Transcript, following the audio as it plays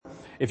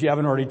If you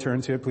haven't already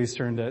turned to it, please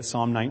turn to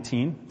Psalm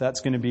 19.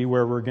 That's going to be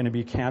where we're going to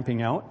be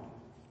camping out.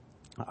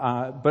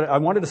 But I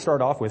wanted to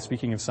start off with,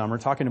 speaking of summer,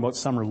 talking about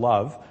summer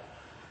love,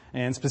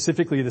 and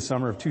specifically the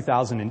summer of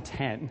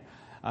 2010.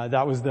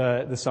 That was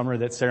the summer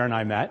that Sarah and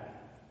I met.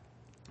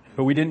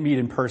 But we didn't meet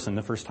in person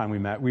the first time we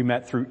met. We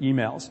met through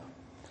emails.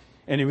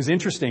 And it was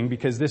interesting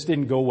because this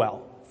didn't go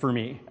well for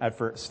me at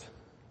first.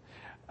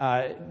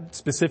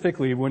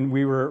 Specifically, when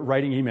we were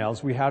writing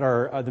emails, we had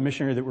the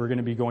missionary that we were going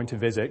to be going to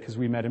visit, because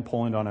we met in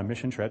Poland on a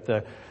mission trip.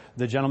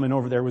 The gentleman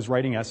over there was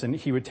writing us, and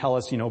he would tell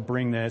us,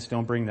 bring this,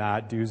 don't bring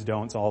that, do's,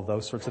 don'ts, all of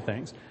those sorts of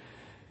things.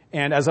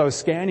 And as I was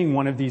scanning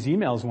one of these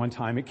emails one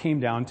time, it came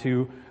down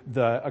to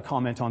a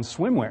comment on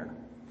swimwear.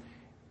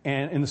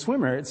 And in the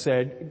swimwear, it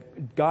said,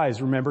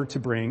 guys, remember to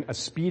bring a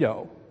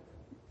Speedo.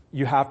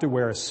 You have to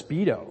wear a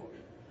Speedo.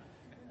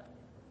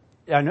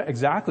 And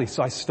exactly.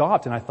 So I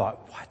stopped and I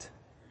thought, what?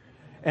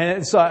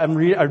 And so I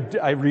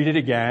read it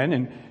again,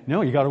 and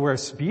no, you got to wear a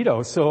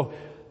Speedo. So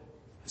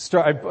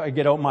I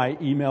get out my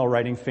email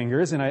writing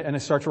fingers, and I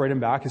start to write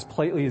him back as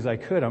politely as I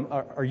could.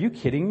 Are you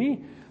kidding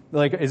me?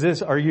 Like,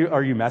 are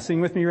you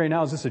messing with me right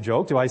now? Is this a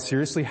joke? Do I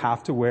seriously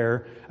have to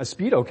wear a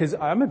Speedo? Because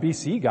I'm a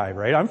BC guy,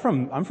 right? I'm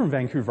from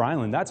Vancouver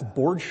Island. That's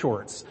board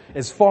shorts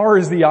as far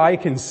as the eye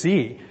can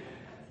see.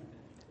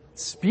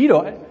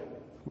 Speedo.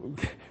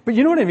 But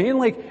you know what I mean?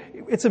 Like,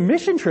 it's a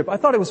mission trip. I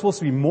thought it was supposed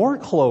to be more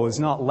clothes,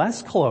 not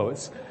less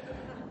clothes.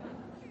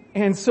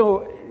 And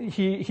so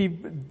he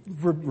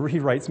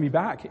writes me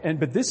back.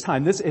 But this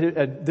time,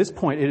 at this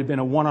point, it had been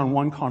a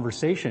one-on-one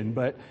conversation.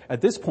 But at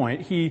this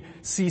point, he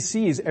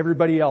CCs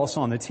everybody else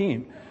on the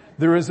team.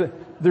 There is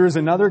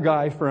another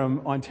guy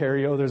from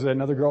Ontario. There's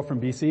another girl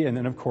from BC, and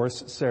then of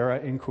course Sarah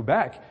in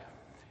Quebec.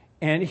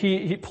 And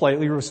he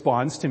politely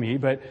responds to me,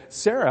 but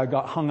Sarah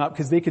got hung up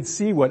because they could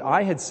see what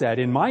I had said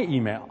in my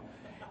email.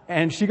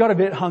 And she got a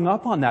bit hung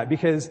up on that,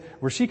 because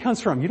where she comes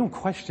from, you don't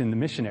question the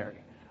missionary,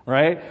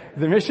 right?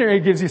 The missionary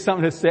gives you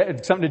something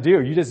to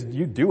do.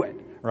 You do it,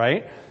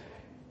 right?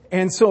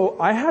 And so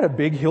I had a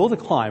big hill to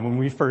climb when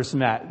we first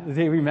met, the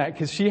day we met,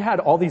 because she had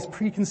all these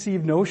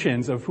preconceived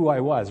notions of who I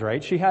was,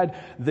 right? She had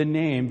the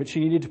name, but she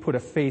needed to put a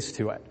face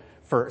to it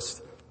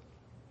first.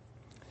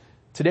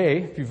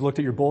 Today, if you've looked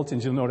at your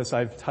bulletins, you'll notice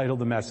I've titled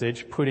the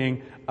message,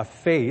 Putting a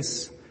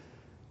Face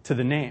to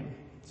the Name.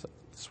 So,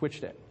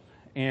 switched it.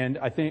 And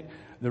I think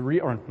the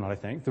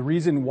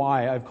reason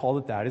why I've called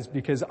it that is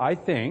because I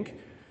think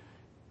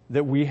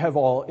that we have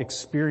all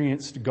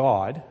experienced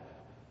God,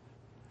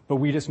 but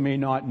we just may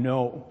not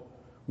know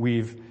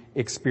we've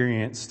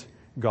experienced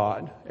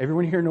God.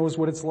 Everyone here knows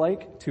what it's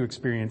like to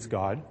experience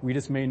God. We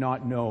just may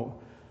not know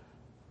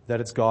that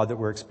it's God that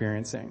we're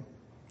experiencing.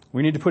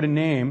 We need to put a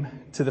name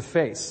to the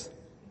face.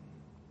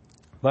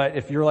 But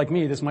if you're like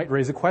me, this might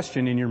raise a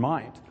question in your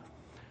mind.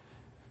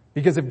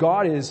 Because if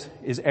God is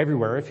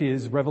everywhere, if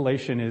His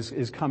revelation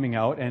is coming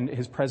out and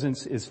His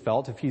presence is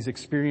felt, if He's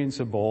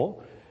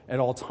experienceable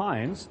at all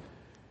times,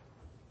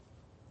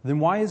 then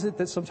why is it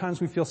that sometimes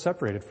we feel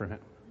separated from Him?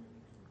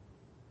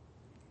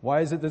 Why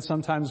is it that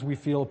sometimes we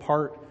feel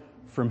apart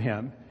from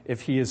Him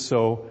if He is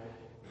so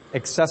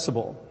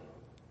accessible?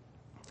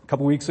 A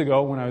couple weeks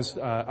ago when I was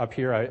up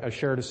here, I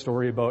shared a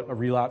story about a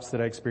relapse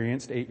that I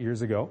experienced 8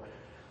 years ago.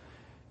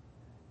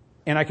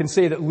 And I can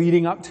say that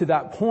leading up to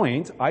that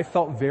point, I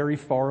felt very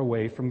far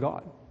away from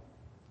God.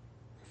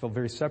 I felt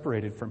very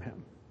separated from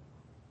Him.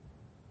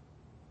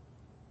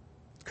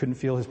 Couldn't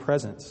feel His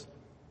presence.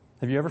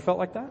 Have you ever felt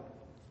like that?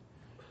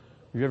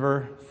 Have you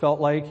ever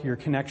felt like your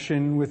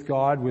connection with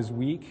God was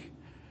weak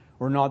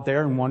or not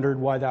there and wondered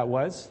why that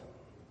was?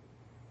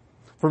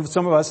 For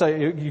some of us,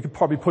 you could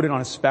probably put it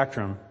on a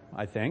spectrum,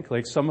 I think.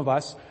 Like some of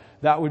us,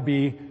 that would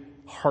be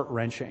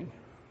heart-wrenching.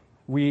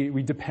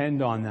 We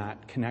depend on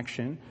that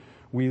connection.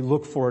 We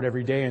look for it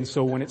every day, and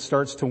so when it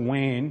starts to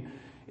wane,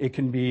 it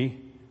can be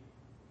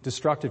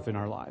destructive in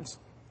our lives.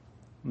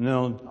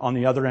 Now, on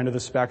the other end of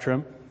the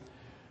spectrum,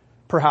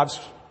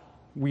 perhaps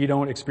we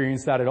don't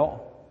experience that at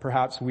all.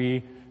 Perhaps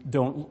we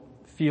don't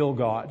feel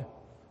God.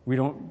 We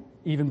don't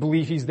even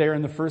believe He's there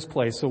in the first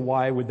place, so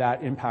why would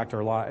that impact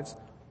our lives?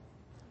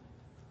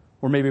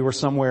 Or maybe we're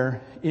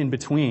somewhere in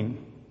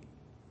between.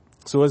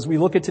 So as we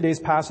look at today's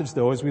passage,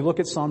 though, as we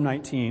look at Psalm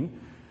 19,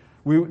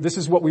 this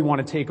is what we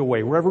want to take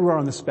away. Wherever we are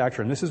on the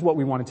spectrum, this is what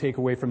we want to take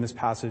away from this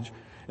passage.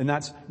 And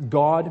that's,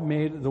 God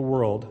made the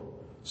world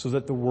so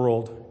that the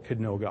world could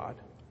know God.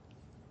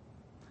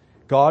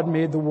 God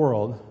made the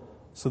world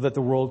so that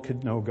the world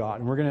could know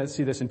God. And we're going to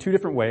see this in two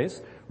different ways.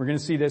 We're going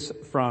to see this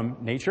from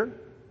nature,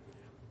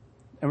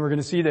 and we're going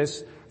to see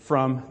this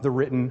from the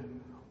written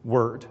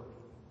word.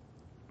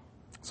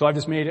 So I've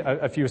just made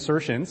a few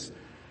assertions,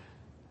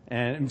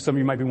 and some of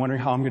you might be wondering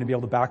how I'm going to be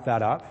able to back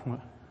that up.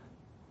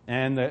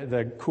 And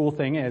the cool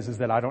thing is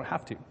that I don't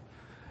have to.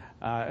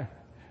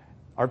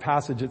 Our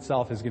passage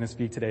itself is going to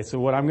speak today. So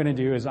what I'm going to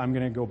do is I'm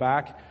going to go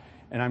back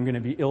and I'm going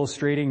to be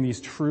illustrating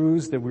these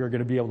truths that we're going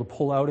to be able to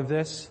pull out of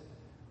this,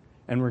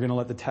 and we're going to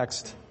let the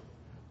text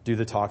do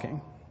the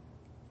talking.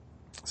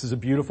 This is a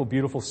beautiful,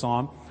 beautiful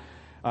psalm.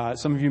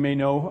 Some of you may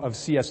know of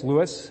C.S.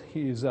 Lewis.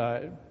 He's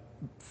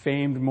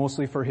famed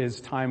mostly for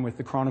his time with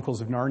the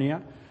Chronicles of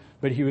Narnia,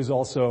 but he was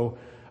also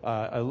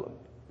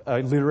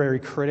a literary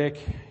critic.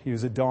 He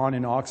was a Don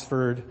in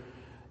Oxford,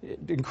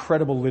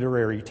 incredible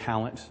literary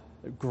talent,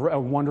 a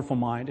wonderful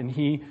mind. And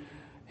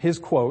his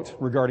quote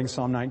regarding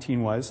Psalm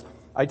 19 was,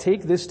 "I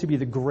take this to be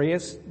the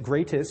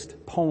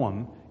greatest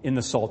poem in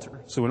the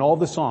Psalter." So in all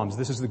the Psalms,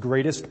 this is the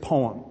greatest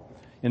poem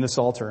in the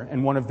Psalter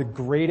and one of the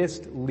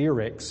greatest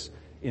lyrics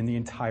in the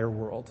entire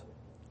world.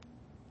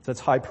 That's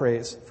high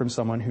praise from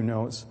someone who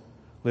knows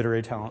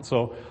literary talent.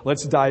 So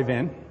let's dive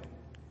in.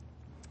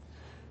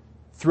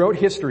 Throughout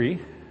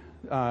history,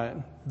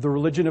 the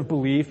religion of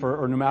belief,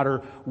 or no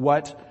matter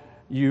what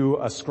you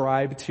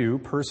ascribe to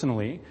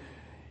personally,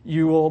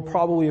 you will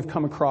probably have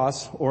come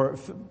across or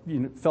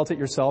felt it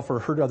yourself or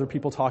heard other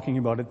people talking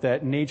about it,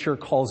 that nature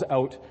calls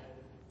out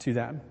to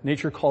them.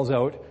 Nature calls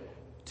out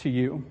to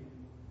you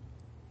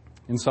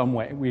in some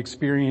way. We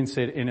experience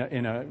it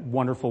in a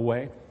wonderful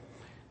way.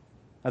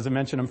 As I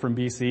mentioned, I'm from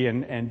BC,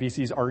 and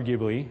BC's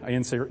arguably, I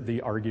insert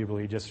the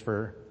arguably just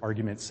for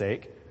argument's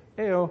sake,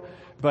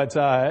 but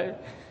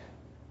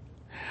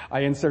I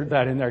insert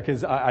that in there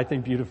because I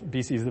think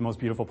BC is the most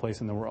beautiful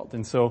place in the world.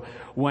 And so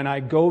when I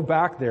go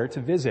back there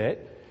to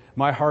visit,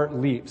 my heart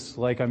leaps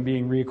like I'm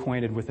being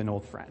reacquainted with an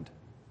old friend.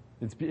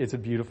 It's a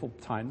beautiful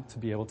time to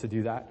be able to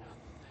do that.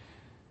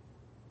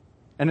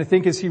 And I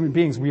think as human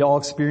beings, we all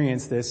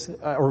experience this,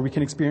 or we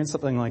can experience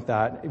something like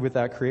that with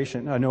that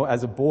creation. I know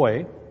as a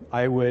boy,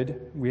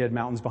 we had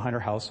mountains behind our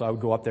house, so I would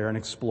go up there and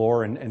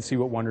explore and see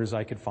what wonders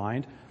I could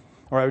find.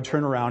 Or I would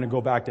turn around and go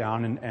back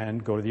down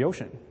and go to the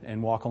ocean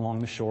and walk along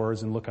the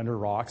shores and look under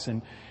rocks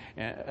and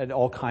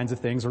all kinds of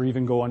things, or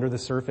even go under the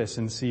surface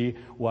and see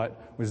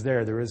what was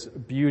there. There was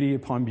beauty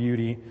upon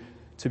beauty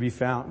to be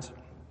found.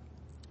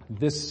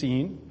 This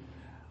scene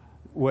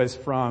was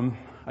from,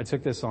 I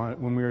took this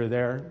on when we were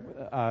there.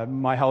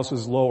 My house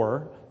was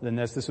lower than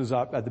this. This was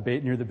up at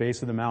near the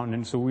base of the mountain,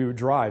 and so we would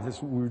drive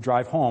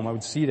home. I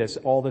would see this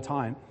all the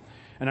time.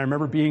 And I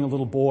remember being a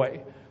little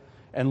boy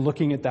and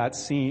looking at that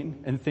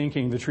scene and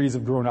thinking the trees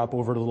have grown up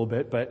over it a little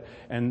bit,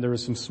 and there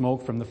was some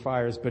smoke from the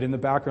fires. But in the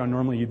background,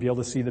 normally you'd be able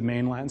to see the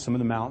mainland, some of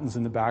the mountains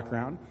in the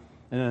background.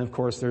 And then, of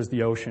course, there's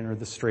the ocean or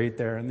the strait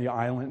there and the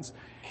islands.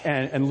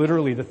 And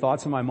literally the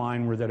thoughts in my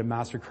mind were that a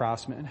master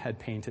craftsman had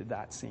painted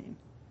that scene.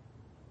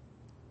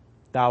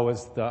 That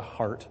was the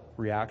heart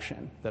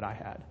reaction that I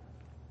had.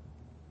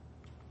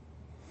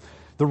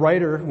 The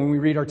writer, when we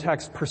read our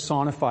text,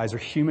 personifies or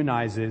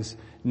humanizes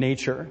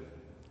nature.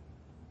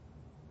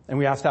 And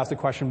we have to ask the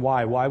question,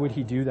 why? Why would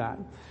he do that?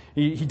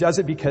 He does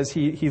it because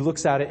he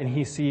looks at it and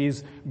he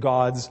sees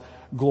God's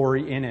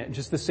glory in it.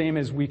 Just the same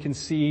as we can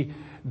see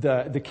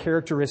the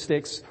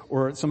characteristics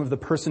or some of the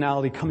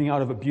personality coming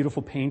out of a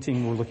beautiful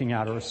painting we're looking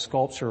at, or a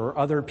sculpture, or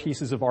other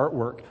pieces of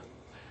artwork.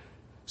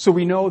 So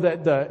we know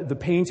that the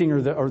painting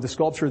or the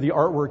sculpture, the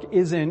artwork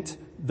isn't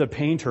the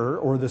painter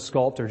or the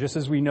sculptor, just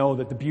as we know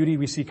that the beauty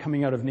we see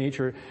coming out of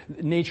nature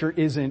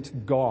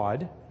isn't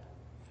God.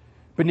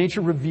 But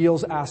nature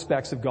reveals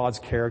aspects of God's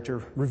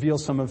character,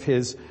 reveals some of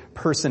his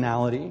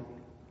personality.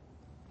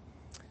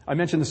 I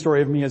mentioned the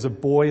story of me as a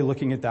boy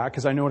looking at that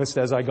because I noticed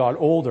as I got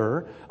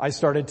older, I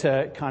started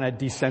to kind of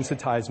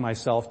desensitize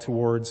myself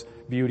towards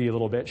beauty a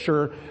little bit.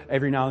 Sure,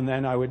 every now and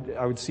then I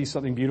would see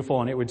something beautiful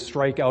and it would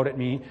strike out at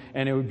me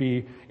and it would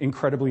be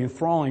incredibly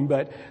enthralling,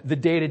 but the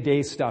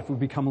day-to-day stuff would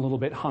become a little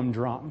bit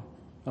humdrum.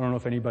 I don't know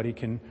if anybody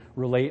can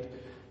relate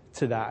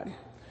to that.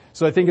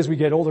 So I think as we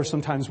get older,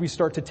 sometimes we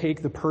start to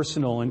take the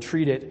personal and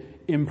treat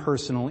it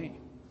impersonally.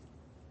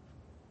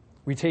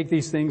 We take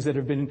these things that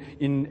have been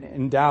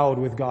endowed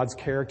with God's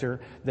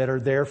character that are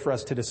there for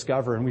us to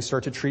discover, and we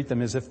start to treat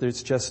them as if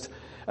it's just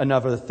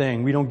another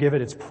thing. We don't give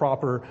it its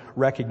proper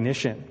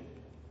recognition.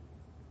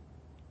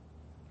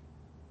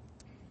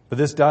 But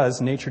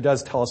nature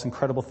does tell us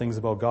incredible things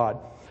about God.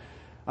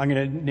 I'm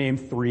going to name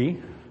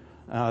three.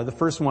 The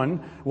first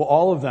one,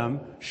 all of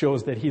them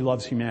shows that he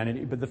loves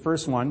humanity. But the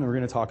first one that we're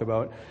going to talk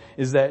about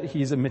is that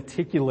he's a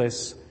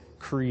meticulous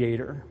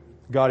creator.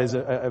 God is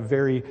a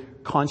very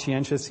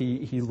conscientious.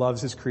 He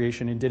loves his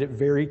creation and did it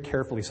very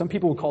carefully. Some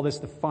people would call this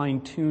the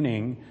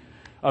fine-tuning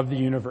of the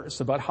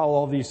universe, about how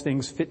all these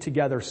things fit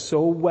together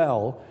so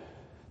well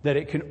that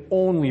it can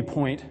only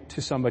point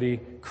to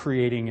somebody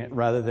creating it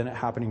rather than it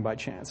happening by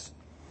chance.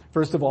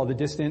 First of all, the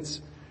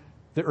distance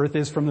the earth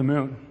is from the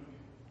moon.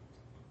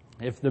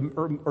 If the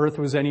earth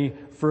was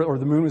or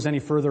the moon was any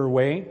further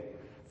away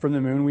from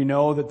the moon, we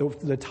know that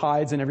the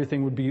tides and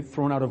everything would be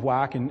thrown out of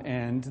whack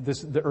and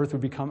the earth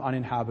would become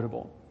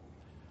uninhabitable.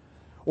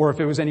 Or if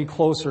it was any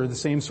closer, the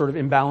same sort of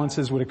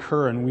imbalances would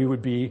occur and we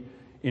would be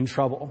in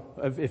trouble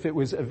if it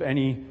was of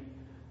any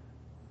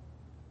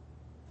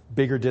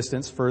bigger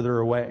distance further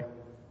away.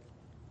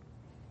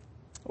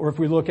 Or if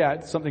we look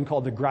at something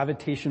called the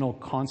gravitational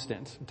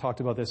constant. We talked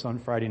about this on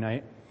Friday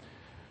night.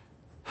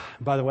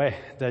 By the way,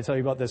 did I tell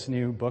you about this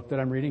new book that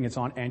I'm reading? It's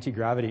on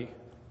anti-gravity.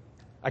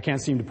 I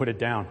can't seem to put it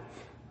down.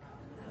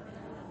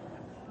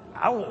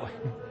 Ow!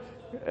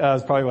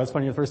 That's probably what's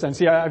funny the first time.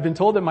 See, I've been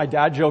told that my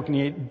dad joke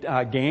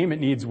game, it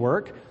needs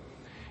work.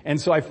 And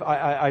so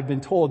I've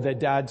been told that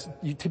dads,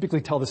 you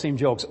typically tell the same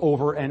jokes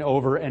over and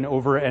over and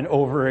over and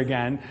over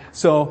again.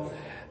 So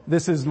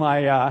this is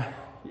my,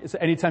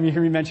 anytime you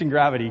hear me mention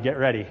gravity, get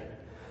ready.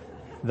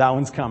 That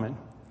one's coming.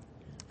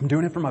 I'm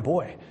doing it for my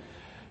boy.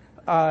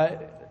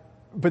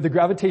 But the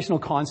gravitational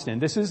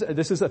constant, this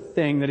is a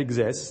thing that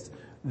exists,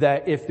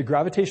 that if the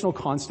gravitational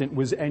constant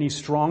was any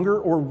stronger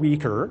or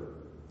weaker,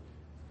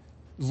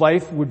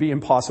 life would be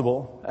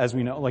impossible, as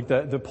we know. Like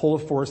the pull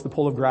of force, the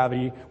pull of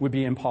gravity would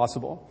be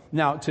impossible.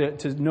 Now,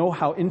 to know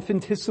how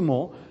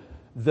infinitesimal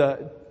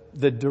the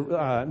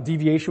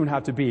deviation would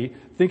have to be,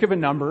 think of a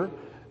number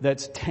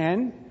that's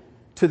 10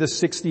 to the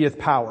 60th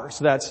power.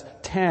 So that's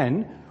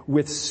 10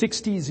 with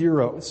 60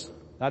 zeros.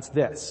 That's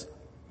this.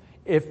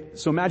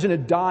 So imagine a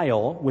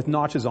dial with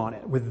notches on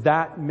it, with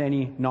that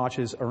many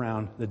notches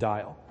around the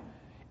dial.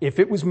 If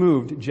it was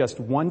moved just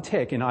one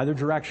tick in either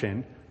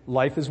direction,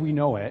 life as we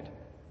know it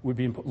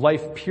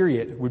life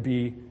period would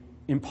be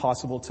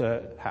impossible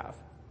to have.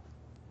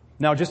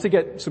 Now, just to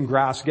get some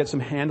grasp, get some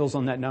handles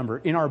on that number,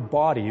 in our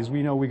bodies,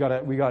 we know we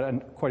got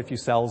quite a few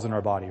cells in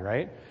our body,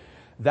 right?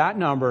 That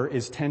number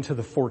is 10 to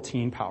the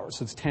 14 power.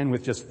 So it's 10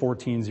 with just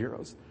 14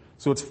 zeros.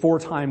 So it's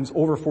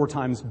over 4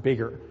 times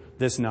bigger,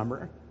 this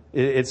number.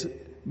 It's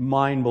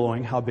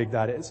mind-blowing how big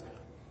that is.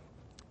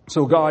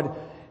 So God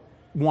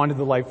wanted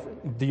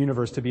the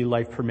universe to be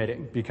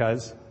life-permitting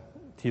because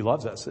He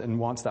loves us and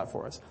wants that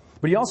for us.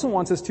 But He also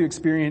wants us to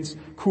experience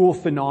cool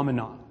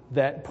phenomena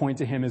that point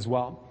to Him as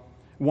well.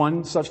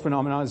 One such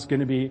phenomenon is going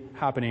to be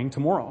happening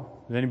tomorrow.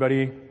 Does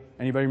anybody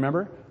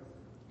remember?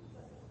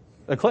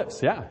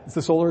 Eclipse, yeah. It's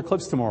the solar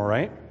eclipse tomorrow,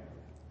 right?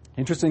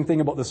 Interesting thing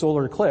about the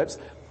solar eclipse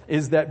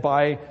is that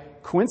by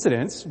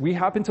coincidence, we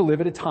happen to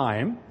live at a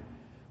time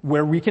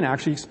where we can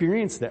actually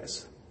experience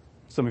this.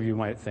 Some of you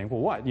might think, well,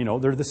 what?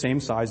 They're the same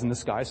size in the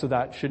sky, so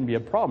that shouldn't be a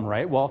problem,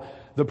 right? Well,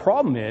 the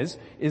problem is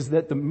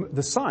that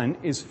the sun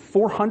is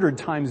 400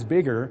 times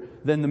bigger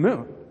than the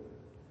moon.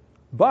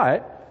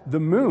 But the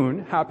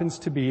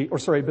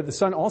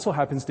sun also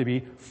happens to be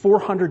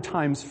 400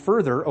 times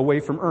further away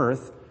from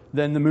Earth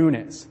than the moon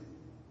is.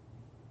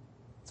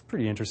 It's a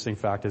pretty interesting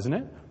fact, isn't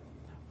it?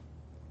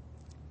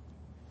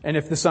 And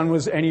if the sun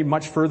was any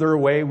much further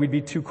away, we'd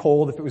be too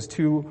cold. If it was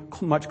too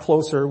much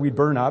closer, we'd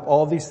burn up.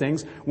 All of these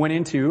things went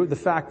into the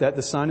fact that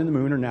the sun and the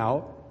moon are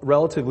now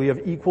relatively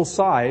of equal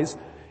size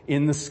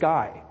in the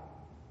sky.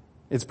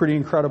 It's pretty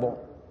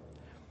incredible.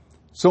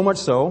 So much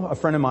so, a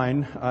friend of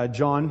mine,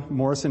 John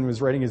Morrison,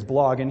 was writing his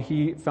blog, and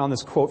he found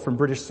this quote from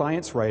British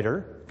science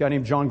writer, a guy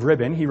named John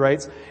Gribben. He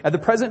writes, "At the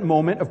present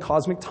moment of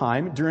cosmic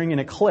time, during an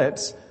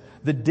eclipse,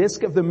 the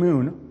disk of the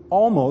moon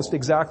almost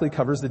exactly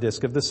covers the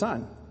disk of the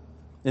sun.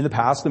 In the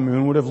past, the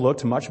moon would have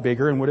looked much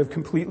bigger and would have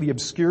completely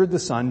obscured the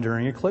sun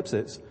during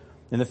eclipses.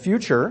 In the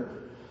future,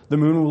 the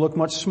moon will look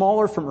much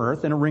smaller from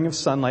Earth, and a ring of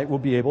sunlight will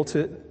be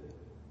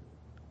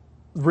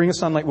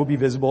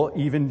visible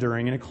even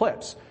during an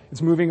eclipse.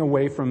 It's moving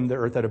away from the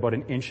Earth at about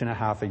 1.5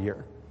 inches a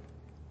year.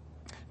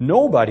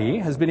 Nobody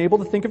has been able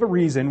to think of a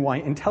reason why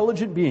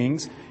intelligent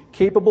beings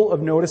capable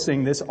of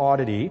noticing this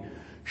oddity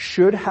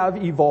should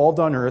have evolved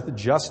on Earth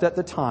just at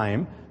the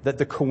time that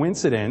the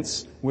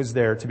coincidence was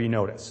there to be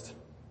noticed."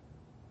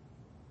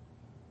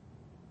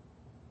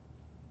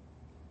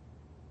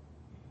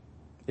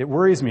 It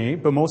worries me,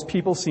 but most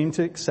people seem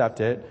to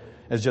accept it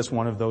as just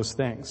one of those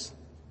things.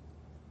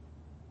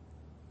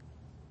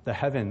 The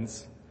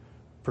heavens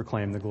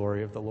proclaim the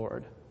glory of the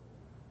Lord,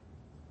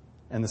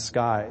 and the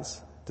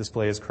skies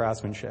display His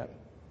craftsmanship.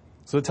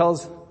 So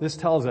this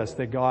tells us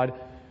that God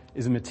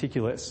is a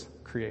meticulous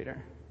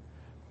creator.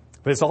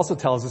 But it also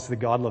tells us that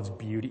God loves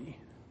beauty.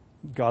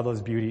 God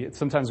loves beauty.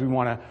 Sometimes we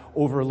want to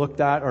overlook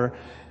that, or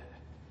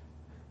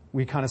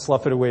we kind of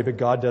slough it away, but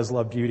God does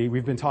love beauty.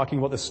 We've been talking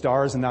about the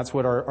stars, and that's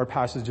what our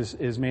passage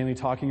is mainly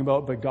talking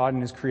about, but God in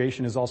His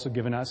creation has also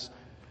given us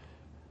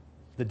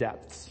the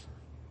depths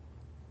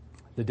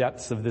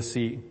of the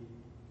sea.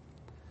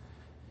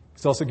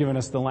 He's also given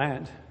us the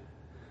land.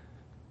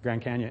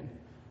 Grand Canyon.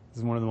 This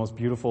is one of the most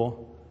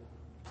beautiful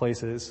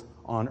places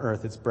on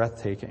earth. It's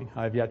breathtaking.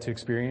 I've yet to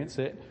experience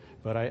it,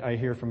 but I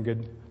hear from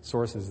good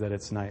sources that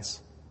it's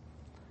nice.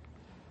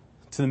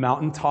 To the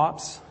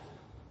mountaintops,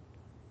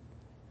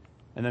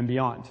 and then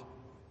beyond.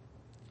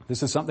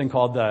 This is something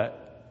called the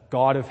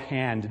God of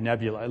Hand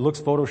Nebula. It looks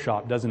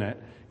photoshopped, doesn't it?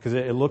 Because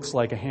it looks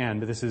like a hand,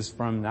 but this is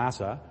from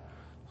NASA.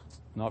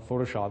 Not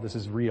Photoshop, this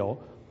is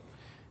real.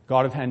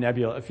 God of Hand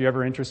Nebula. If you're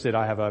ever interested,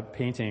 I have a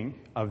painting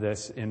of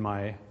this in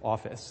my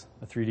office,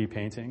 a 3D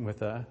painting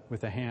with a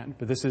hand.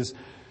 But this is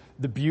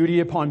the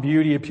beauty upon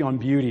beauty upon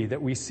beauty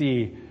that we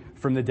see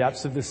from the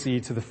depths of the sea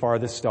to the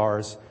farthest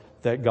stars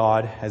that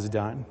God has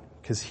done,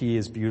 because He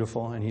is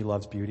beautiful and He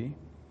loves beauty.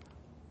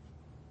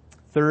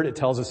 Third, it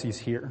tells us He's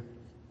here.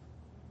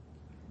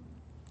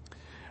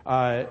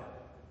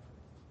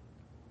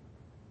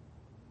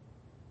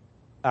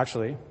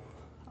 Actually,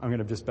 I'm going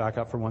to just back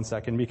up for 1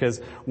 second, because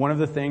one of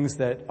the things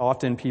that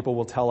often people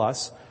will tell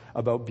us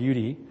about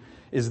beauty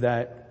is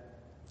that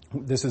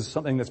this is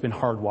something that's been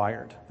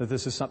hardwired, that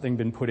this is something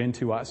been put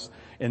into us,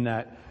 in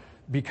that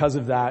because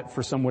of that,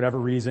 for some whatever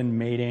reason,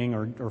 mating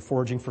or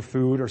foraging for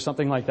food or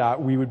something like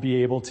that, we would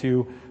be able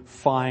to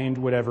find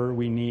whatever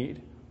we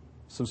need.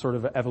 Some sort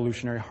of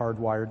evolutionary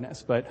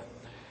hardwiredness. But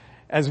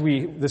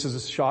this is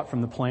a shot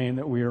from the plane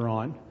that we were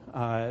on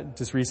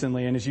just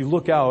recently, and as you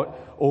look out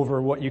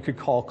over what you could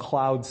call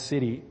Cloud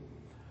City,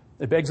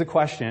 it begs a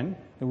question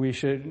that we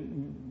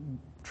should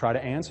try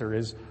to answer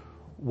is,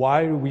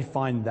 why do we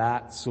find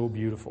that so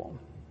beautiful?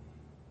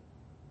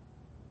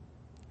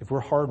 If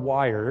we're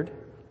hardwired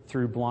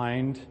through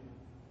blind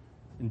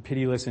and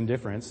pitiless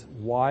indifference,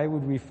 why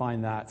would we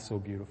find that so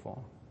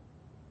beautiful?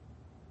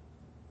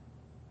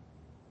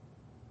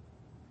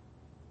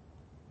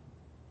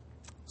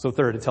 So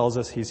third, it tells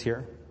us he's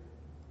here.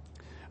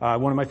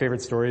 One of my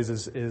favorite stories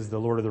is The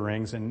Lord of the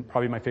Rings, and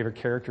probably my favorite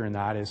character in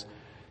that is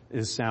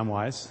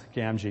Samwise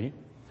Gamgee.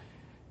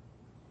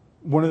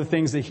 One of the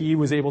things that he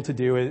was able to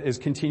do is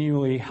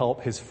continually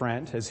help his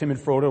friend. As him and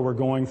Frodo were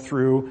going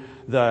through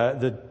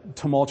the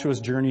tumultuous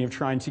journey of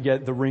trying to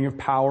get the Ring of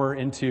Power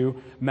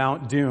into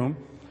Mount Doom,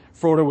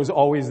 Frodo was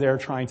always there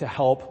trying to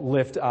help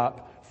lift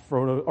up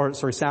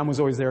Sam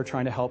was always there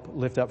trying to help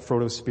lift up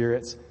Frodo's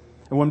spirits.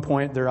 At one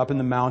point, they're up in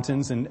the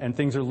mountains and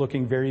things are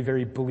looking very,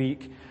 very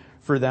bleak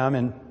for them,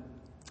 and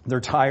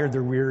they're tired,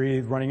 they're weary,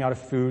 running out of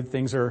food,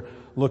 things are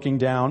looking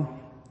down.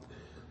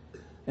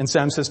 And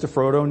Sam says to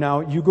Frodo,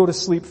 "Now you go to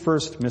sleep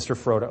first, Mr.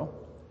 Frodo.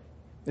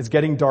 It's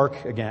getting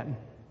dark again."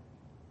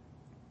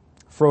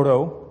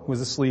 Frodo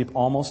was asleep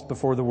almost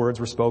before the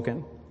words were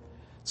spoken.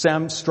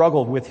 Sam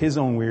struggled with his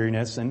own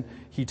weariness, and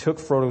he took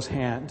Frodo's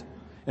hand,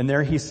 and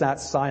there he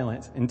sat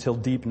silent until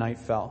deep night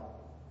fell.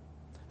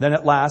 Then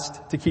at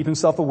last, to keep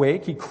himself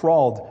awake, he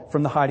crawled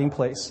from the hiding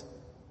place.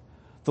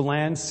 The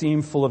land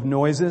seemed full of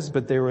noises,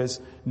 but there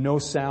was no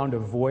sound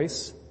of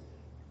voice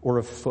or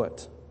of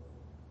foot.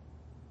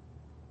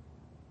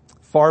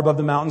 Far above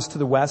the mountains to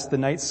the west, the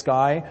night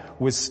sky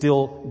was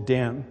still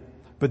dim.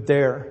 But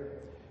there,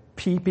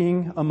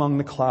 peeping among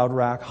the cloud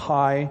rack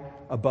high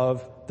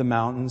above the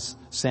mountains,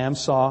 Sam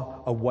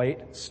saw a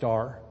white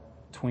star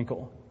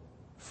twinkle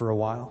for a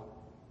while.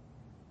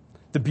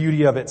 The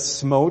beauty of it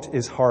smote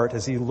his heart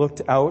as he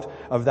looked out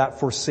of that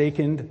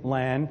forsaken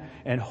land,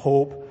 and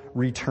hope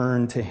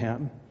returned to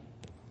him.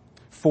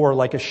 For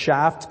like a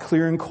shaft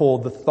clear and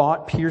cold, the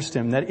thought pierced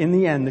him that in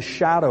the end the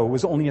shadow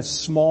was only a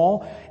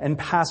small and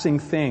passing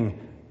thing.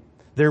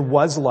 There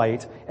was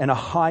light and a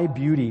high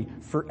beauty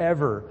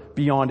forever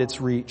beyond its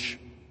reach.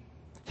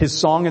 His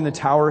song in the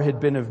tower had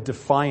been of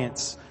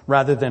defiance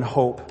rather than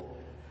hope,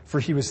 for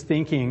he was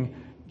thinking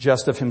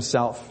just of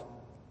himself.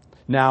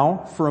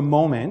 Now, for a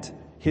moment,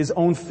 his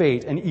own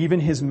fate and even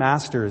his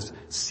master's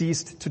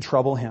ceased to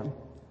trouble him.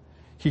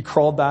 He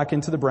crawled back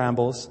into the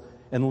brambles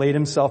and laid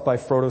himself by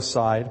Frodo's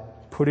side.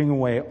 Putting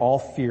away all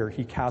fear,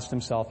 he cast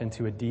himself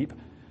into a deep,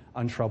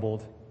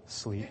 untroubled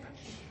sleep.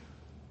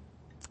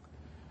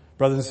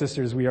 Brothers and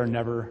sisters, we are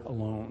never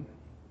alone.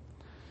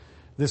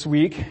 This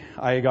week,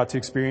 I got to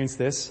experience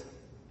this.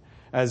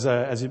 As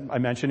I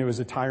mentioned, it was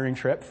a tiring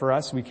trip for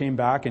us. We came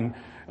back and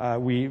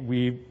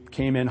we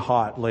came in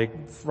hot. We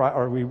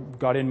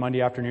got in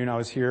Monday afternoon. I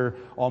was here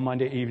all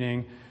Monday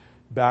evening,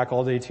 back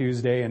all day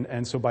Tuesday,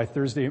 and so by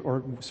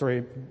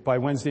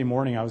Wednesday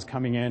morning, I was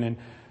coming in, and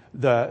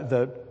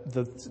the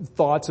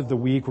thoughts of the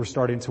week were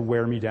starting to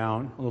wear me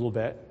down a little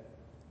bit.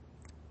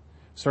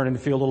 Starting to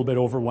feel a little bit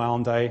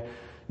overwhelmed. I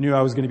knew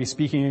I was going to be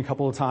speaking a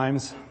couple of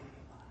times.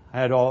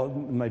 I had all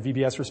my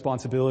VBS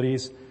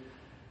responsibilities.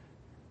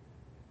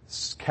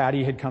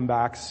 Caddy had come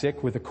back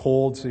sick with a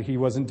cold, so he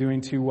wasn't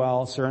doing too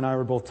well. Sarah and I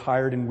were both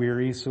tired and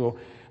weary, so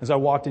as I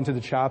walked into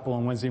the chapel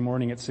on Wednesday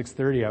morning at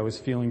 6:30, I was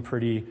feeling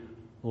pretty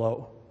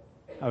low.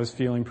 I was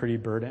feeling pretty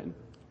burdened.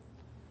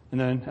 And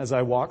then as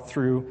I walked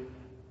through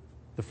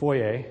the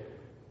foyer,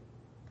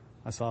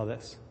 I saw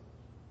this.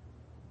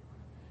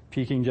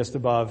 Peeking just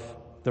above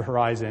the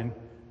horizon,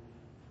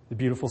 the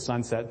beautiful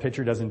sunset. The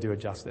picture doesn't do it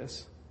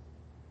justice,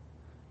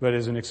 but it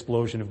is an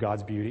explosion of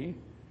God's beauty.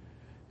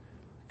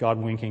 God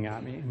winking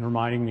at me and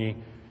reminding me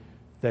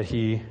that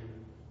He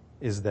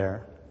is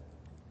there.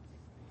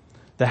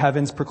 The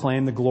heavens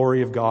proclaim the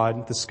glory of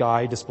God. The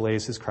sky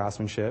displays His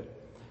craftsmanship.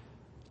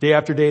 Day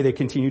after day they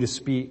continue to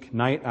speak.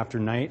 Night after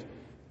night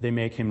they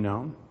make Him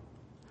known.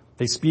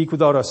 They speak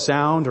without a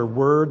sound or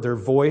word. Their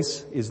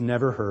voice is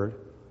never heard.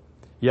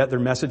 Yet their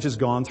message has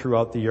gone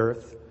throughout the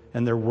earth,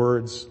 and their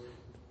words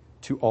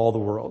to all the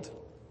world.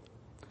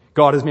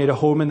 God has made a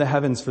home in the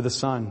heavens for the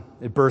sun.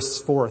 It bursts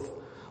forth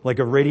like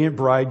a radiant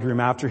bridegroom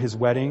after his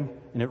wedding,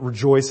 and it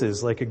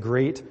rejoices like a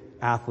great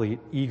athlete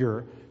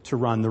eager to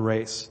run the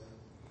race.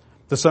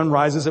 The sun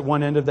rises at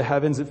one end of the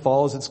heavens. It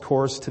follows its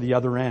course to the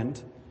other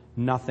end.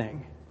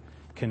 Nothing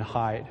can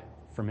hide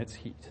from its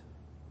heat.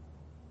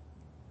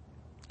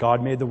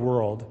 God made the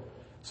world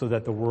so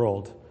that the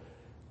world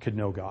could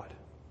know God.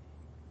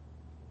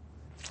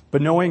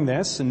 But knowing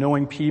this and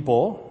knowing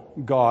people,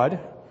 God,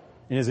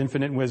 in His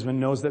infinite wisdom,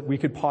 knows that we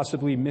could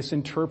possibly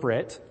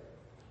misinterpret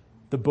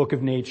the book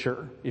of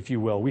nature, if you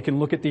will. We can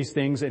look at these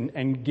things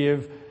and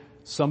give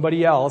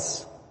somebody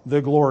else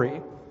the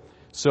glory.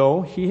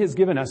 So he has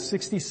given us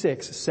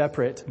 66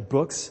 separate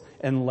books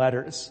and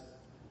letters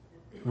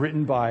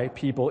written by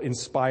people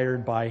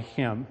inspired by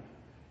him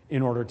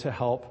in order to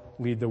help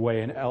lead the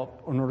way and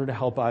in order to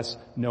help us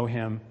know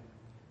him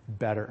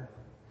better.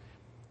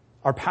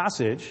 Our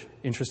passage,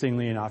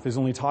 interestingly enough, is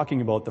only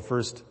talking about the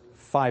first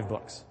 5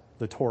 books,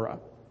 the Torah,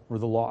 or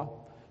the law.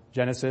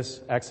 Genesis,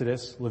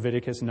 Exodus,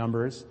 Leviticus,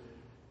 Numbers,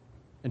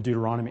 and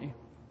Deuteronomy.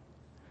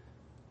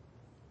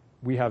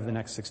 We have the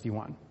next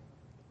 61.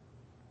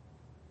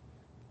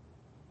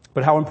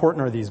 But how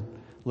important are these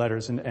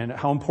letters and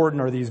how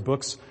important are these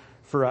books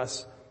for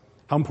us?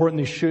 How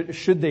important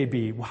should they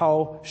be?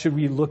 How should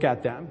we look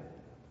at them?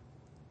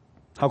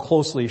 How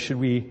closely should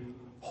we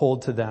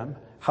hold to them?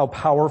 How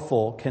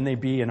powerful can they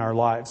be in our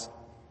lives?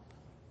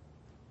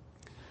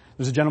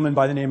 There's a gentleman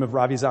by the name of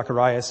Ravi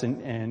Zacharias,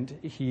 and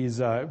he's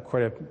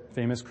quite a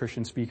famous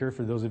Christian speaker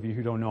for those of you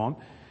who don't know him.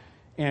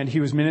 And he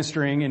was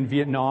ministering in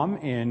Vietnam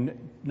in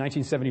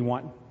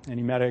 1971, and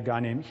he met a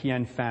guy named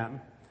Hien Pham.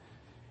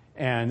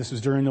 And this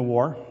was during the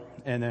war.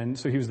 And then,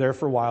 so he was there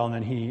for a while, and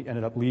then he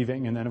ended up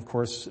leaving. And then, of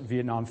course,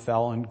 Vietnam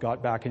fell and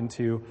got back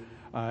into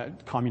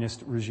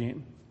communist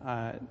regime.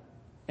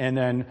 And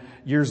then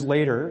years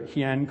later,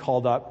 Hien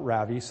called up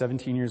Ravi,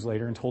 17 years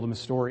later, and told him a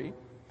story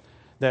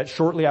that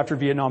shortly after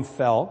Vietnam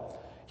fell,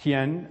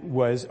 Hien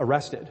was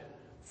arrested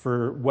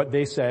for what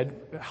they said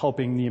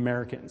helping the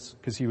Americans,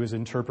 because he was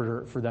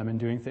interpreter for them and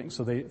doing things.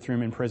 So they threw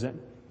him in prison.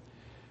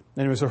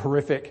 And it was a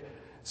horrific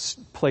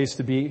place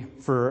to be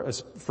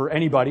for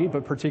anybody,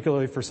 but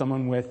particularly for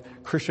someone with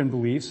Christian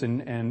beliefs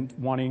and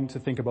wanting to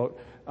think about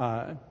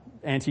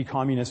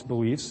anti-communist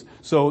beliefs.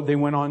 So they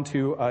went on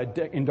to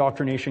an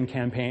indoctrination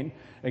campaign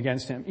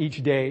against him,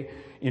 each day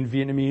in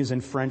Vietnamese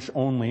and French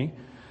only,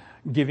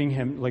 giving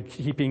him, like,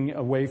 keeping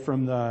away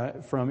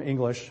from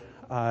English,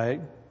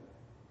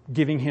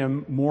 giving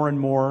him more and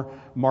more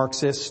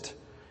Marxist,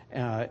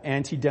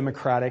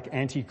 anti-democratic,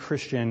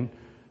 anti-Christian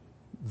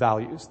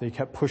values. They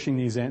kept pushing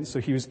these in, so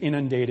he was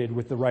inundated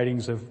with the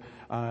writings of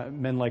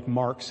men like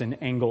Marx and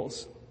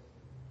Engels,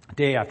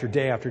 day after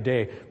day after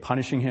day,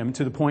 punishing him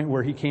to the point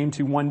where he came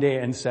to one day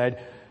and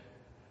said,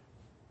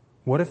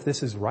 what if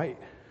this is right?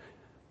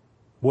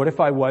 What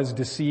if I was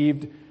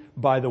deceived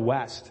by the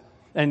West?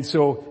 And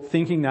so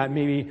thinking that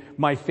maybe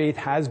my faith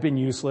has been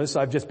useless,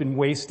 I've just been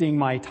wasting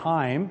my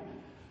time,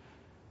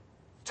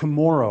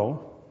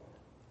 tomorrow,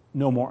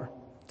 no more.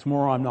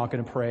 Tomorrow I'm not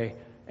going to pray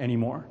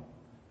anymore.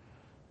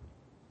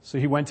 So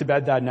he went to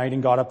bed that night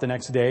and got up the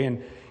next day,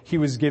 and he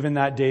was given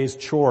that day's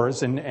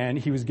chores, and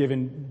he was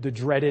given the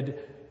dreaded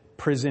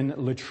prison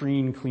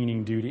latrine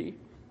cleaning duty.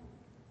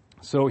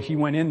 So he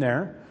went in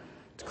there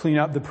to clean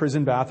up the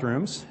prison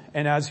bathrooms,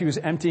 and as he was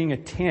emptying a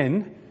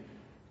tin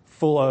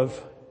full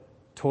of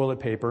toilet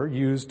paper,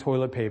 used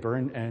toilet paper,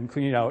 and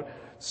cleaning it out,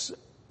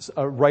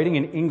 writing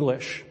in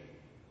English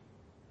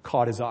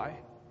caught his eye.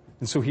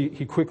 And so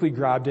he quickly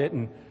grabbed it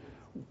and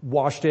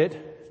washed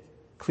it,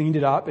 cleaned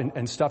it up,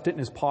 and stuffed it in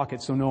his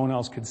pocket so no one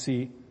else could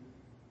see.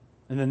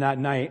 And then that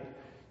night,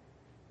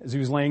 as he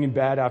was laying in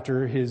bed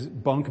after his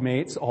bunk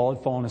mates all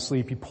had fallen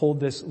asleep, he pulled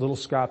this little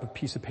scrap of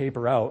piece of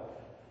paper out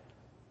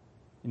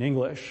in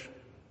English.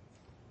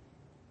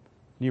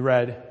 And he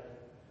read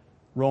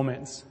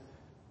Romans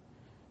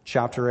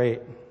chapter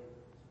 8.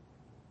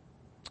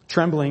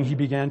 Trembling, he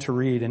began to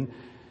read,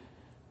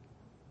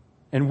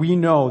 and we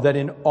know that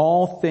in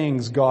all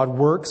things God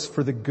works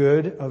for the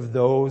good of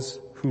those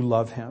who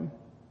love him.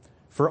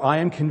 For I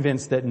am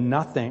convinced that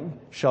nothing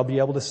shall be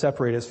able to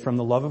separate us from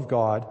the love of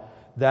God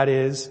that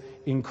is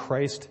in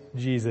Christ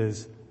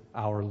Jesus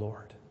our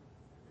Lord.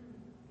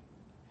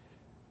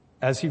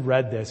 As he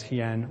read this,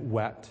 Hien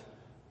wept.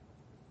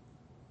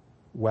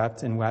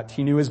 Wept and wept.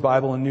 He knew his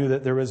Bible and knew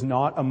that there was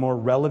not a more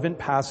relevant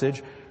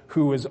passage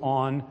for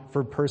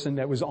a person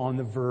that was on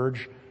the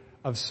verge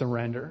of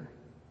surrender.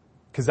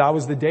 Because that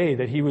was the day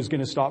that he was going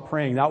to stop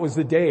praying. That was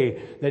the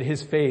day that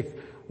his faith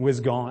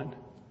was gone.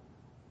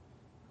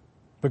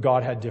 But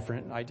God had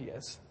different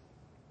ideas.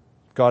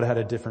 God had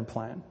a different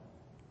plan.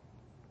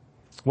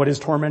 What his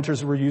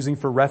tormentors were using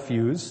for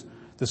refuse,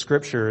 the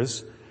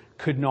scriptures,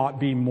 could not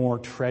be more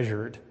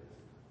treasured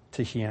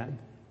to Hien.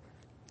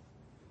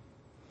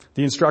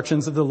 The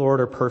instructions of the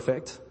Lord are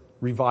perfect,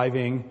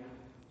 reviving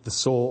the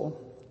soul.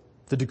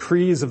 The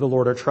decrees of the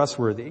Lord are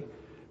trustworthy,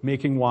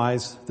 making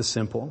wise the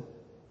simple.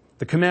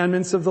 The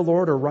commandments of the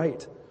Lord are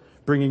right,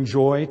 bringing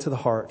joy to the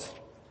heart.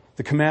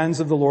 The commands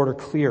of the Lord are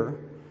clear,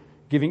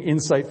 giving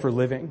insight for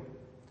living.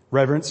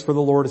 Reverence for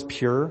the Lord is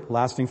pure,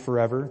 lasting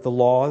forever. The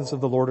laws of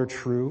the Lord are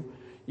true,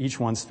 each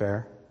one's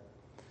fair.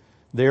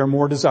 They are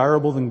more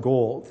desirable than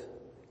gold,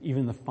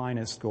 even the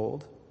finest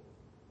gold.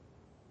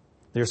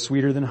 They are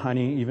sweeter than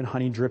honey, even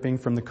honey dripping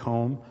from the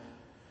comb.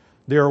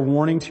 They are a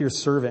warning to your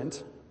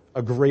servant,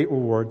 a great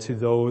reward to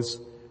those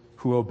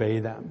who obey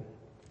them.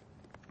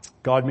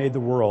 God made the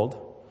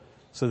world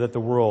so that the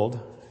world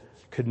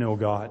could know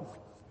God.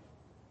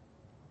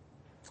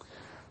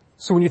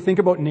 So when you think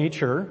about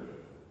nature,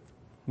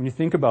 when you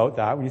think about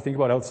that, when you think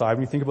about outside,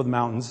 when you think about the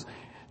mountains,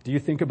 do you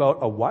think about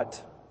a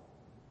what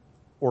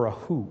or a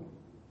who?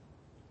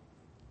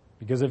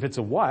 Because if it's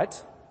a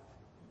what,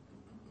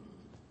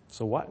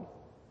 so what?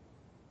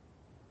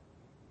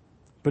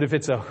 But if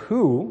it's a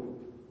who,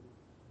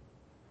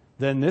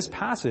 then this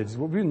passage,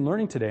 what we've been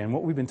learning today and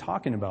what we've been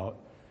talking about,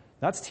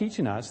 that's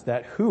teaching us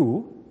that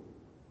who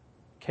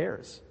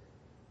cares.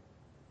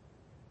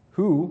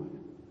 Who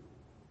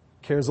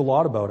cares a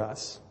lot about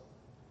us.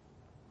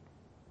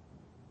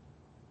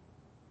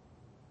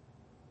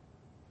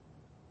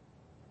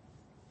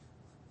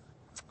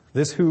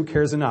 This who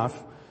cares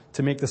enough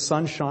to make the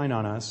sun shine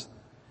on us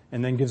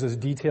and then gives us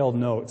detailed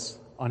notes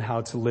on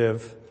how to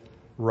live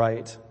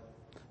right.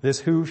 This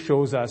who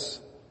shows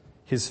us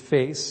his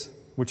face,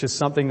 which is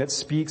something that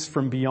speaks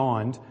from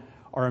beyond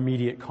our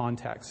immediate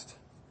context.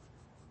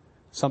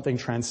 Something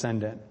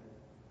transcendent.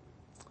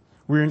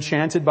 We're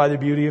enchanted by the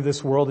beauty of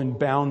this world and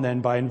bound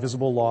then by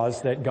invisible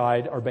laws that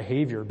guide our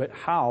behavior. But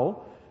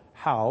how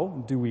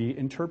do we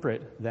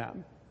interpret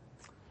them?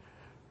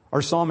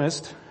 Our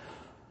psalmist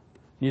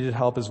needed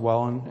help as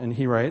well, and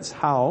he writes,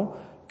 how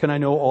can I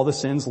know all the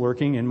sins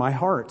lurking in my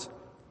heart?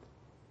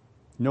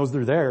 He knows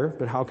they're there,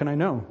 but how can I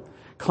know?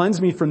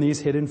 Cleanse me from these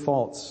hidden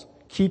faults.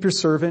 Keep your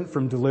servant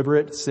from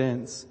deliberate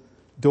sins.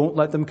 Don't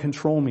let them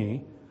control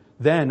me.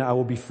 Then I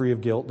will be free of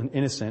guilt and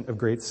innocent of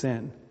great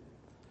sin.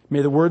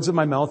 May the words of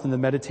my mouth and the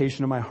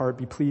meditation of my heart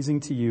be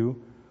pleasing to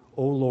you,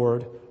 O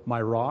Lord,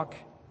 my rock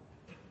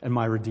and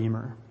my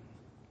redeemer.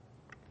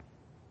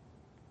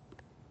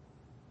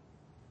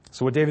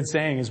 So what David's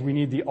saying is we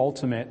need the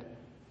ultimate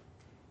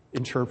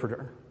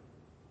interpreter.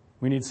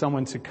 We need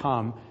someone to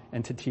come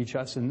and to teach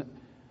us, and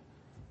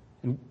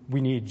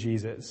we need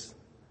Jesus.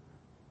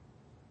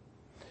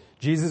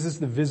 Jesus is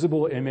the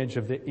visible image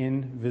of the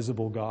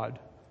invisible God.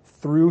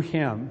 Through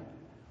him,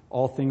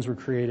 all things were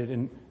created,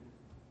 and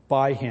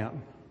by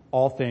him,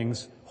 all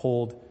things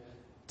hold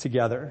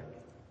together.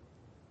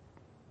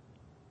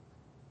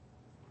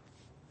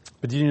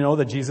 But do you know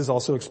that Jesus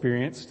also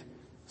experienced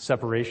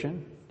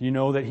separation? Do you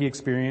know that he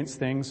experienced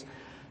things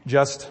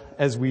just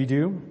as we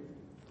do?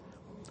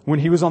 When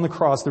he was on the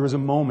cross, there was a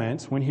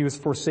moment when he was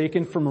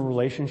forsaken from a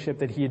relationship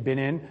that he had been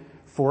in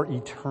for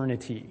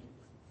eternity.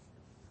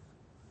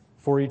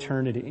 For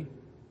eternity.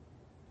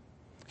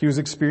 He was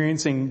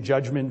experiencing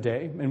Judgment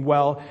Day. And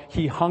while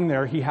he hung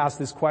there, he asked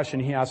this question.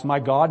 He asked, my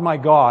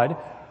God,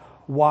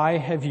 why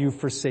have you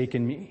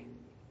forsaken me?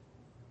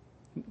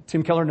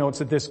 Tim Keller notes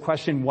that this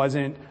question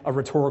wasn't a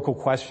rhetorical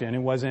question. It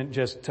wasn't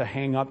just to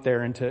hang up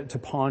there and to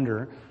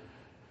ponder.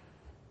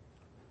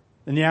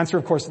 And the answer,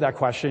 of course, to that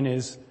question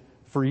is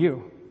for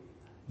you.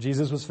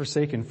 Jesus was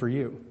forsaken for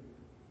you.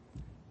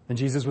 And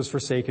Jesus was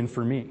forsaken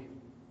for me.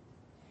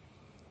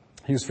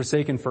 He was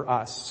forsaken for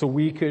us, so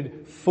we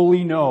could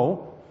fully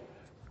know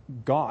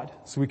God,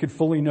 so we could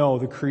fully know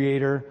the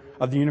creator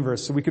of the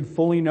universe, so we could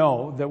fully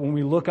know that when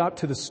we look up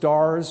to the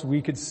stars,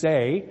 we could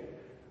say,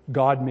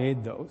 God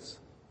made those.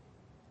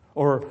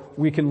 Or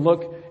we can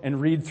look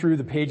and read through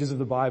the pages of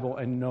the Bible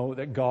and know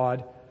that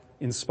God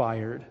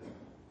inspired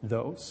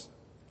those.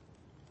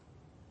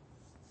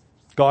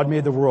 God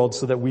made the world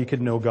so that we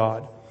could know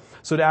God.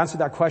 So to answer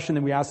that question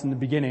that we asked in the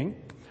beginning,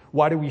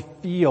 why do we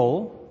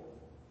feel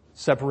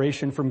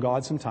separation from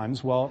God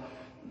sometimes? Well,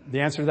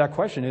 the answer to that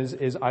question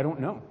is I don't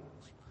know.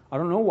 I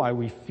don't know why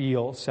we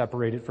feel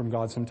separated from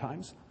God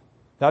sometimes.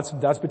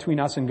 That's between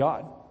us and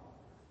God.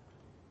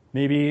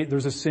 Maybe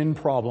there's a sin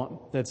problem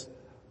that's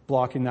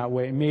blocking that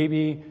way.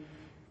 Maybe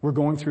we're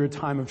going through a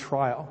time of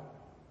trial.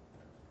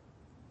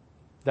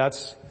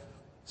 That's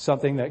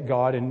something that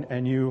God and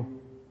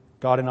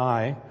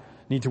I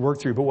need to work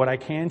through. But what I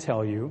can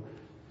tell you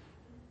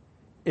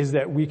is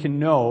that we can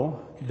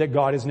know that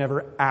God is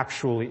never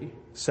actually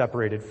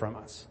separated from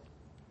us.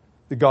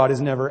 That God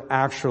is never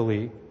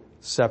actually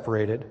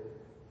separated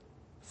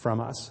from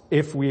us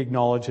if we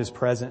acknowledge his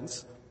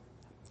presence.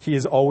 He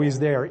is always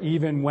there,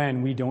 even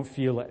when we don't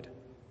feel it.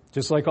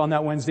 Just like on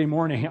that Wednesday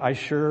morning, I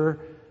sure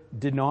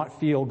did not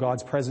feel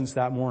God's presence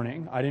that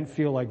morning. I didn't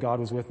feel like God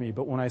was with me.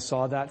 But when I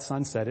saw that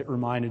sunset, it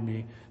reminded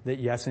me that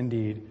yes,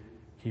 indeed,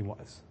 he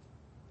was.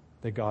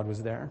 That God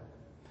was there.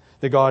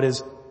 That God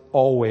is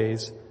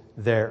always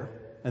there.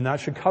 And that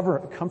should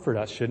comfort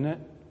us, shouldn't it?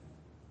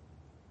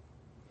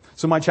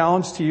 So my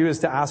challenge to you is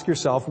to ask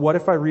yourself, what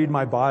if I read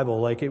my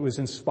Bible like it was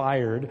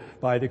inspired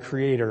by the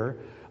creator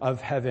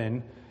of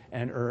heaven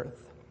and earth?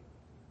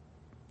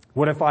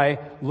 What if I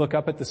look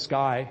up at the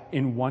sky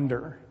in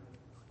wonder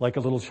like a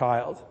little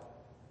child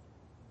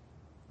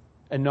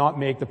and not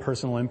make the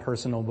personal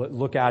impersonal, but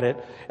look at it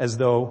as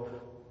though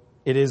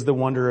it is the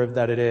wonder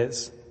that it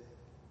is?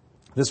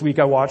 This week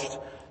I watched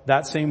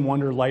that same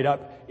wonder light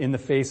up in the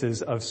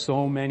faces of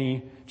so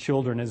many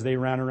children as they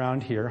ran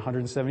around here,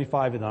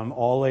 175 of them,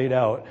 all laid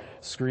out,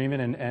 screaming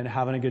and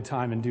having a good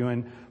time and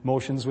doing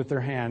motions with their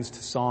hands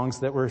to songs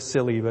that were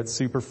silly but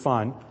super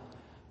fun.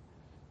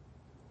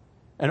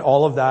 And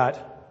all of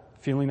that,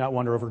 feeling that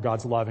wonder over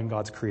God's love and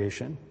God's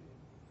creation.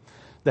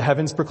 The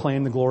heavens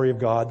proclaim the glory of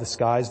God. The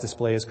skies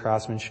display his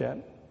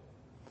craftsmanship.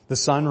 The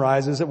sun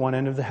rises at one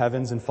end of the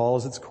heavens and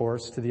follows its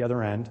course to the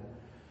other end.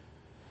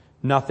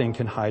 Nothing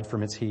can hide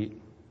from its heat.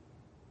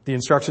 The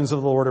instructions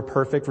of the Lord are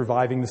perfect,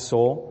 reviving the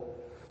soul.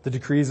 The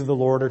decrees of the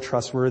Lord are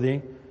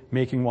trustworthy,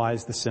 making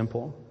wise the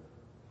simple.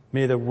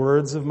 May the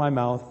words of my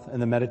mouth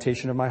and the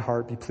meditation of my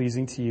heart be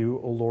pleasing to you,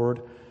 O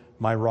Lord,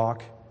 my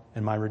rock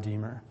and my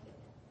redeemer.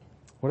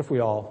 What if we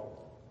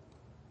all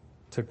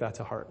took that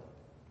to heart?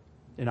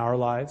 In our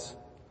lives,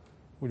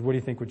 what do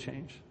you think would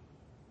change?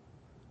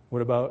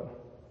 What about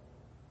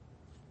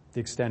the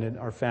extended,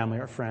 our family,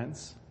 our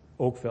friends,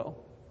 Oakville,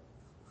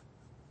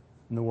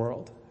 and the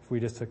world, if we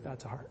just took that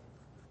to heart?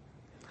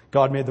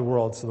 God made the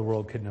world so the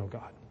world could know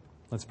God.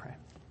 Let's pray.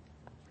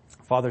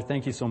 Father,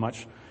 thank you so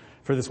much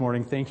for this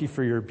morning. Thank you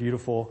for your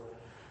beautiful,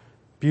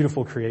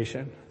 beautiful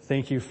creation.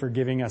 Thank you for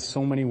giving us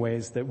so many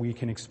ways that we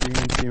can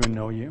experience you and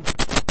know you.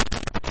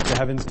 The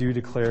heavens do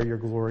declare your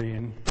glory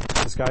and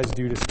the skies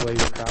do display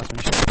your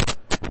craftsmanship.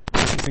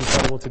 It's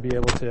incredible to be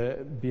able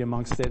to be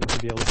amongst it and to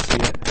be able to see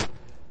it.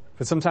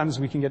 But sometimes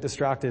we can get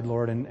distracted,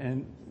 Lord,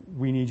 and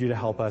we need you to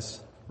help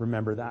us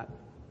remember that.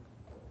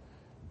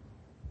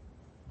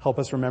 Help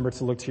us remember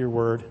to look to your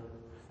word,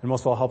 and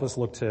most of all, help us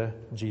look to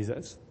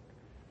Jesus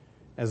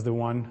as the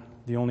one,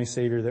 the only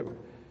Savior that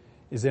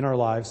is in our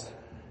lives.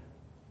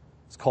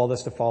 He's called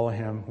us to follow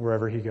him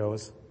wherever he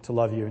goes, to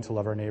love you and to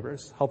love our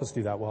neighbors. Help us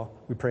do that well.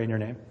 We pray in your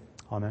name.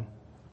 Amen.